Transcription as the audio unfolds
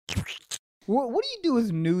What do you do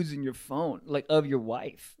with nudes in your phone, like of your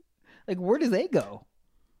wife? Like, where do they go?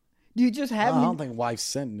 Do you just have? I don't think wives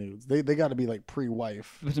send nudes. They got to be like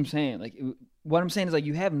pre-wife. That's what I'm saying. Like, what I'm saying is like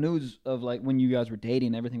you have nudes of like when you guys were dating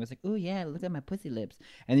and everything was like, oh yeah, look at my pussy lips,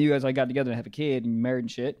 and then you guys like got together and have a kid and married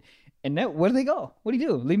and shit. And then where do they go? What do you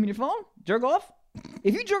do? Leave them in your phone? Jerk off?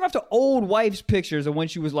 If you jerk off to old wife's pictures of when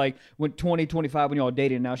she was like 20, 25 when y'all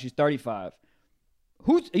dated and now she's 35,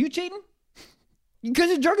 are you cheating? Because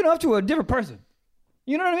you're jerking off to a different person.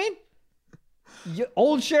 You know what I mean?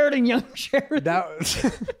 Old Sheridan, young Sheridan.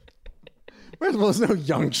 First of all, there's no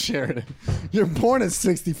young Sheridan. You're born at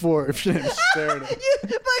 64 if your name's Sheridan.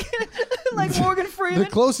 like Morgan Freeman. The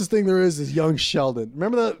closest thing there is young Sheldon.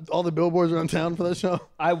 Remember that all the billboards around town for that show?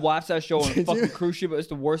 I watched that show on a fucking cruise ship. It's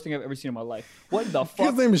the worst thing I've ever seen in my life. What the fuck?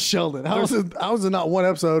 His name is Sheldon. How was it not one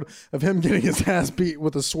episode of him getting his ass beat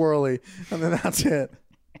with a swirly, and then that's it?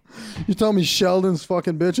 You telling me Sheldon's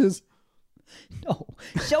fucking bitches? No.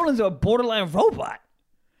 Sheldon's a borderline robot.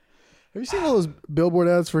 Have you seen all those billboard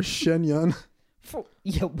ads for Shen Yun?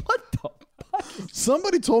 Yeah, what the fuck?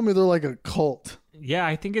 Somebody told me they're like a cult. Yeah,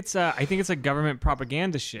 I think it's a government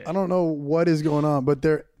propaganda shit. I don't know what is going on, but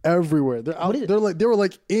they're everywhere. They're out. They were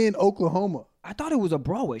like in Oklahoma. I thought it was a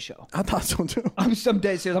Broadway show. I thought so too. I'm some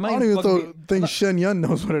dead serious. I don't even think Shen Yun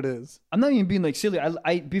knows what it is. I'm not even being like silly.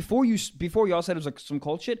 I before y'all said it was like some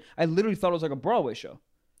cult shit, I literally thought it was like a Broadway show.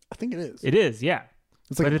 I think it is. It is, yeah.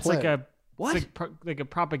 It's like it's like a what? It's like a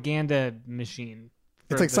propaganda machine.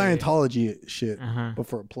 It's like Scientology shit, but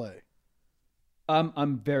for a play.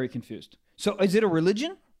 I'm very confused. So is it a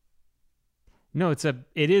religion? No, it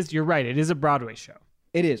is. You're right. It is a Broadway show.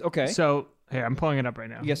 It is. Okay. So here, I'm pulling it up right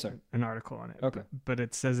now. Yes, sir. An article on it. Okay. But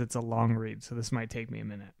it says it's a long read, so this might take me a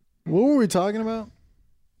minute. What were we talking about?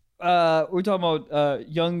 We're talking about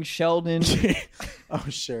young Sheldon. Oh,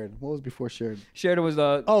 Sheridan. What was before Sheridan? Sheridan was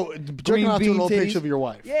jerking off to an old picture of your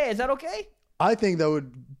wife. Yeah, is that okay? I think that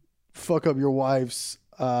would fuck up your wife's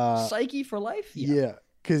psyche for life. Yeah,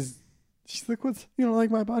 because she's like, "What's you don't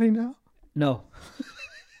like my body now?" No.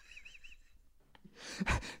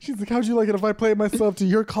 She's like, "How'd you like it if I played myself to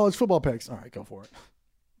your college football picks?" All right, go for it.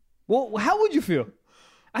 Well, how would you feel?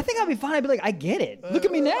 I think I'd be fine. I'd be like, I get it. Look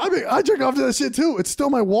at me now. I mean, I jerk off to that shit too. It's still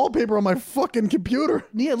my wallpaper on my fucking computer.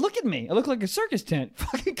 Yeah, look at me. I look like a circus tent.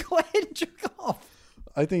 Fucking go ahead and jerk off.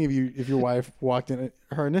 I think if your wife walked in,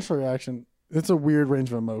 her initial reaction, it's a weird range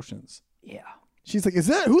of emotions. Yeah. She's like, "Is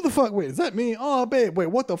that who the fuck? Wait, is that me? Oh, babe, wait,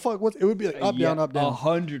 what the fuck? What?" It would be like up, down, up, down.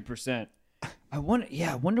 100%. I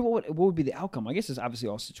wonder what would be the outcome. I guess it's obviously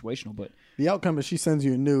all situational, but the outcome is she sends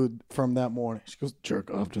you a nude from that morning. She goes, "Jerk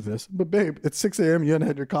off to this." But babe, it's 6 a.m. You hadn't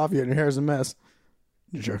had your coffee and your hair's a mess.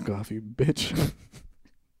 Jerk off, you bitch.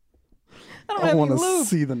 I want to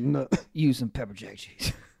see the nut. Use some pepper jack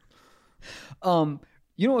cheese.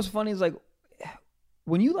 You know what's funny is like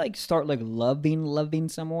when you like start like loving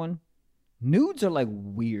someone, nudes are like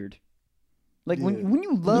weird. Like when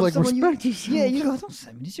you love like, someone, respect you go, don't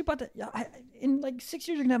send me this. You're about to in like 6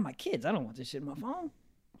 years you're gonna have my kids. I don't want this shit in my phone.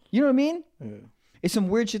 You know what I mean? Yeah. It's some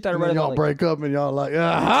weird shit that I read about. Y'all break up and y'all like,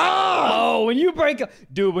 ah! Oh, when you break up,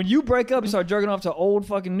 dude. When you break up and start jerking off to old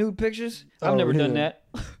fucking nude pictures, I've never done that.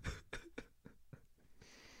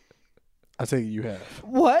 I take it you have.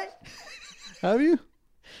 What? Have you?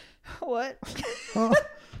 What?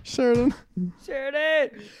 Sheridan.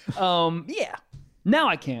 Yeah. Now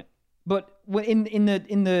I can't. But when in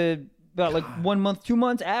the about like 1 month, 2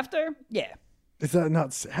 months after, yeah. Is that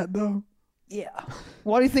not sad though? Yeah.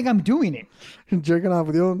 Why do you think I'm doing it? You're jerking off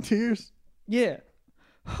with your own tears? Yeah.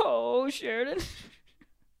 Oh, Sheridan.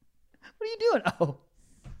 What are you doing? Oh.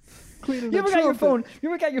 You ever got your phone? You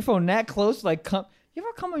ever got your phone that close? Like, you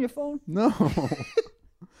ever come on your phone? No.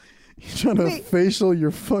 You trying to facial your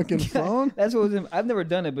fucking phone? That's what I've never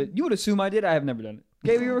done it, but you would assume I did. I have never done it.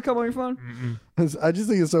 Gabe, you ever come on your phone? I just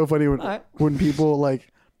think it's so funny when people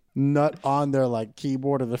like nut on their like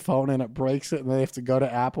keyboard or the phone and it breaks it and they have to go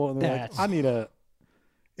to Apple and they're like, I need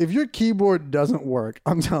if your keyboard doesn't work,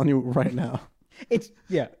 I'm telling you right now. It's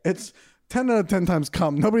 10 out of 10 times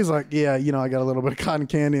come. Nobody's like, yeah, I got a little bit of cotton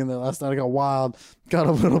candy in there last night. I got wild. Got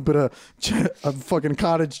a little bit of fucking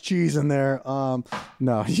cottage cheese in there.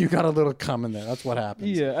 No, you got a little cum in there. That's what happens.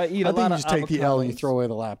 Yeah, I think you just take the L and you throw away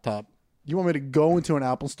the laptop. You want me to go into an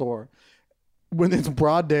Apple store when it's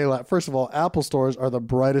broad daylight? First of all, Apple stores are the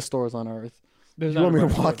brightest stores on earth. You want me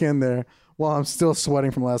to walk in there while I'm still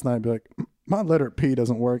sweating from last night and be like, my letter P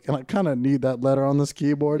doesn't work, and I kind of need that letter on this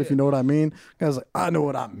keyboard, if you know what I mean. I was like, I know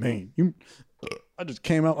what I mean. I just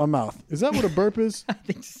came out my mouth. Is that what a burp is? I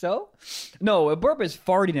think so. No, a burp is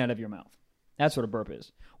farting out of your mouth. That's what a burp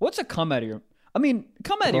is. What's a come out of your? I mean,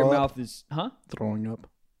 come out of your mouth is, huh? Throwing up.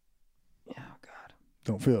 Yeah.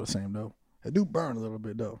 Don't feel the same though. It do burn a little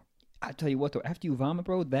bit though. I tell you what though, after you vomit,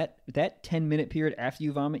 bro, that 10-minute period after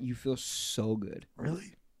you vomit, you feel so good.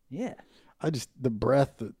 Really? Yeah. The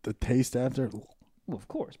breath, the taste after. Well, of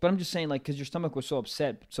course, but I'm just saying, like, because your stomach was so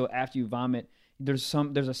upset, so after you vomit, there's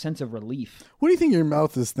a sense of relief. What do you think your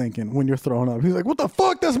mouth is thinking when you're throwing up? He's like, "What the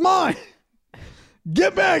fuck? That's mine!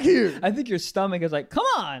 Get back here!" I think your stomach is like, "Come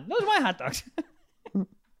on, those are my hot dogs."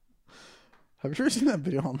 Have you ever seen that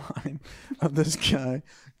video online of this guy?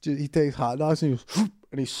 He takes hot dogs and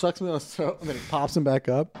he sucks them on his throat and then he pops them back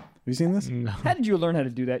up. Have you seen this? No. How did you learn how to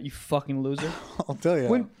do that, you fucking loser? I'll tell you.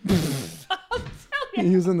 When-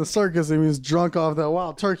 He was in the circus and he was drunk off that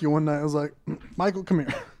wild turkey one night. I was like, "Michael, come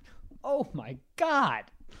here." Oh my God.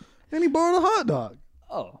 And he borrowed a hot dog.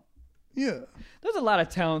 Oh. Yeah. There's a lot of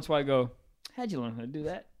talents where I go, how'd you learn how to do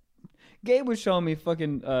that? Gabe was showing me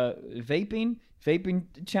fucking vaping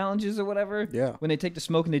challenges or whatever. Yeah. When they take the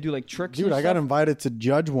smoke and they do like tricks. Dude, and I got stuff. invited to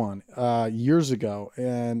judge one years ago,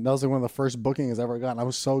 and that was like one of the first bookings I ever gotten. I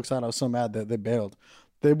was so excited. I was so mad that they bailed.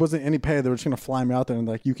 There wasn't any pay. They were just going to fly me out there and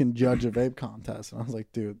like, you can judge a vape contest. And I was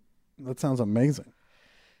like, dude, that sounds amazing.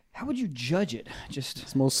 How would you judge it? Just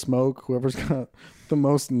It's most smoke. Whoever's got the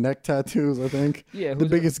most neck tattoos, I think. Yeah, The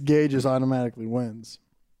who's biggest gauges automatically wins.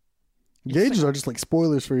 Gauges are just like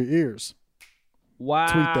spoilers for your ears.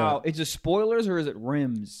 wow. that. Is it spoilers or is it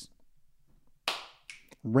rims?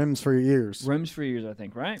 Rims for your ears. Rims for years, I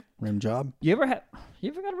think, right? Rim job? You ever got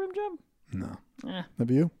a rim job? No. Eh,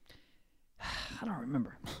 Have you? I don't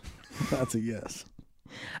remember. That's a yes.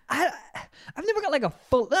 I've never got like a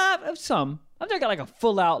full I've never got like a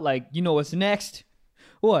full out like, you know what's next?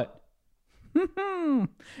 What? And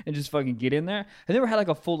just fucking get in there. I never had like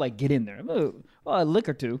a full like get in there. Well, a lick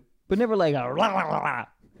or two, but never like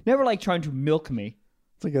never like trying to milk me.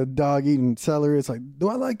 It's like a dog eating celery. It's like, do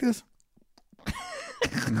I like this?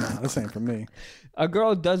 Nah, this ain't for me. A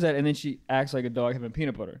girl does that and then she acts like a dog having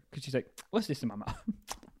peanut butter because she's like, what's this in my mouth?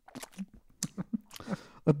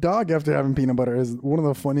 A dog after having peanut butter is one of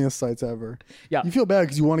the funniest sights ever. Yeah. You feel bad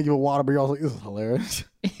because you want to give it water, but you're also like, this is hilarious.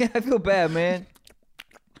 Yeah, I feel bad, man.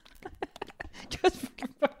 Just for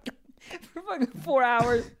fucking 4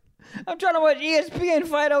 hours. I'm trying to watch ESPN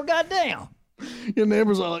fight. Oh, goddamn. Your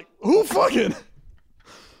neighbors are like, who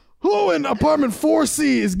in apartment 4C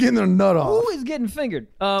is getting their nut off? Who is getting fingered?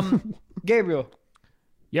 Gabriel.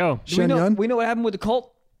 Yo. Do we know what happened with the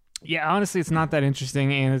cult? Yeah, honestly, it's not that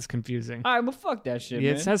interesting and it's confusing. All right, well, fuck that shit,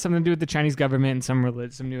 Yeah, man. it has something to do with the Chinese government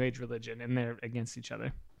and some New Age religion, and they're against each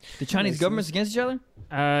other. The Chinese government's against each other?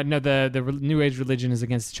 No, the New Age religion is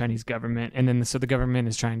against the Chinese government, and then so the government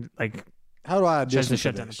is trying to How do I tries audition to for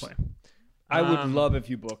shut down the this? play. I would love if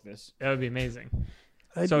you booked this. That would be amazing.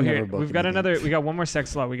 I'd So never here book we got anything. one more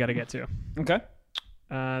sex law we got to get to. Okay.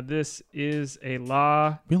 This is a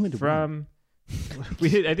law We only did from.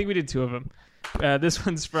 I think we did two of them. This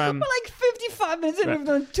one's from. We're like 55 minutes in, we've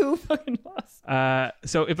done 2 fucking laws.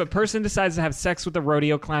 So if a person decides to have sex with a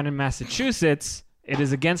rodeo clown in Massachusetts, it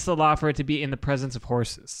is against the law for it to be in the presence of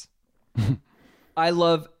horses. I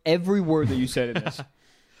love every word that you said in this.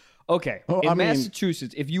 Okay. Oh, in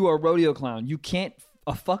Massachusetts, if you are a rodeo clown, you can't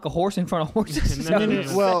fuck a horse in front of horses. No.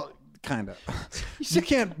 Well, kind of. You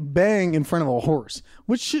can't bang in front of a horse,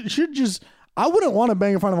 which should just. I wouldn't want to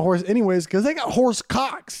bang in front of a horse anyways because they got horse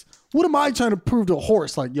cocks. What am I trying to prove to a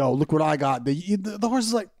horse? Like, yo, look what I got. The horse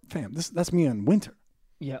is like, fam, that's me in winter.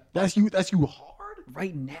 Yeah. That's you hard,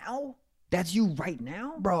 Right now? That's you right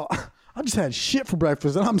now? bro. I just had shit for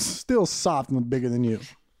breakfast and I'm still soft and bigger than you.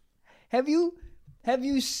 Have you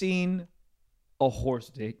seen a horse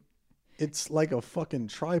dick? It's like a fucking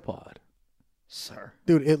tripod. Sir.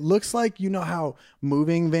 Dude, it looks like, you know how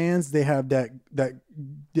moving vans, they have that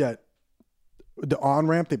the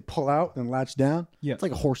on-ramp they pull out and latch down? Yeah. It's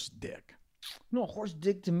like a horse dick. You know what horse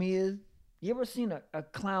dick to me is? You ever seen a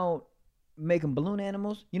clown making balloon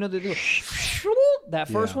animals? You know they do that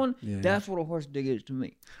first Yeah, one? yeah. That's what a horse dick is to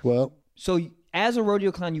me. Well, So as a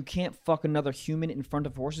rodeo clown, you can't fuck another human in front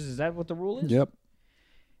of horses? Is that what the rule is? yep.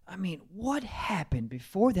 I mean, what happened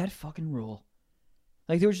before that fucking rule?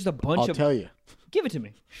 Like there was just a bunch I'll of tell you. Give it to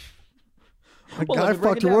me. A Well, guy let me break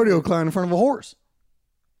fucked it a down. rodeo clown in front of a horse.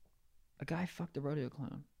 A guy fucked a rodeo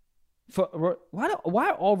clown. Why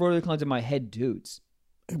are all rodeo clowns in my head dudes?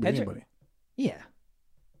 It could be That's your- anybody. Yeah.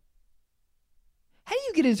 How do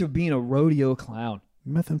you get into being a rodeo clown?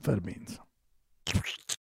 Methamphetamines.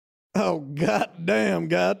 Oh, goddamn.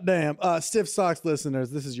 Stiff Socks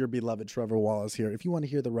listeners, this is your beloved Trevor Wallace here. If you want to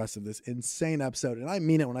hear the rest of this insane episode, and I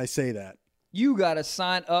mean it when I say that, You got to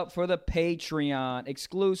sign up for the Patreon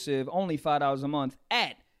exclusive, only $5 a month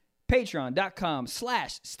at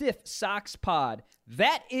patreon.com/stiffsockspod.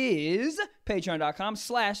 That is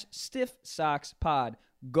patreon.com/stiffsockspod.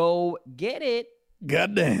 Go get it.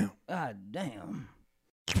 Goddamn. God damn.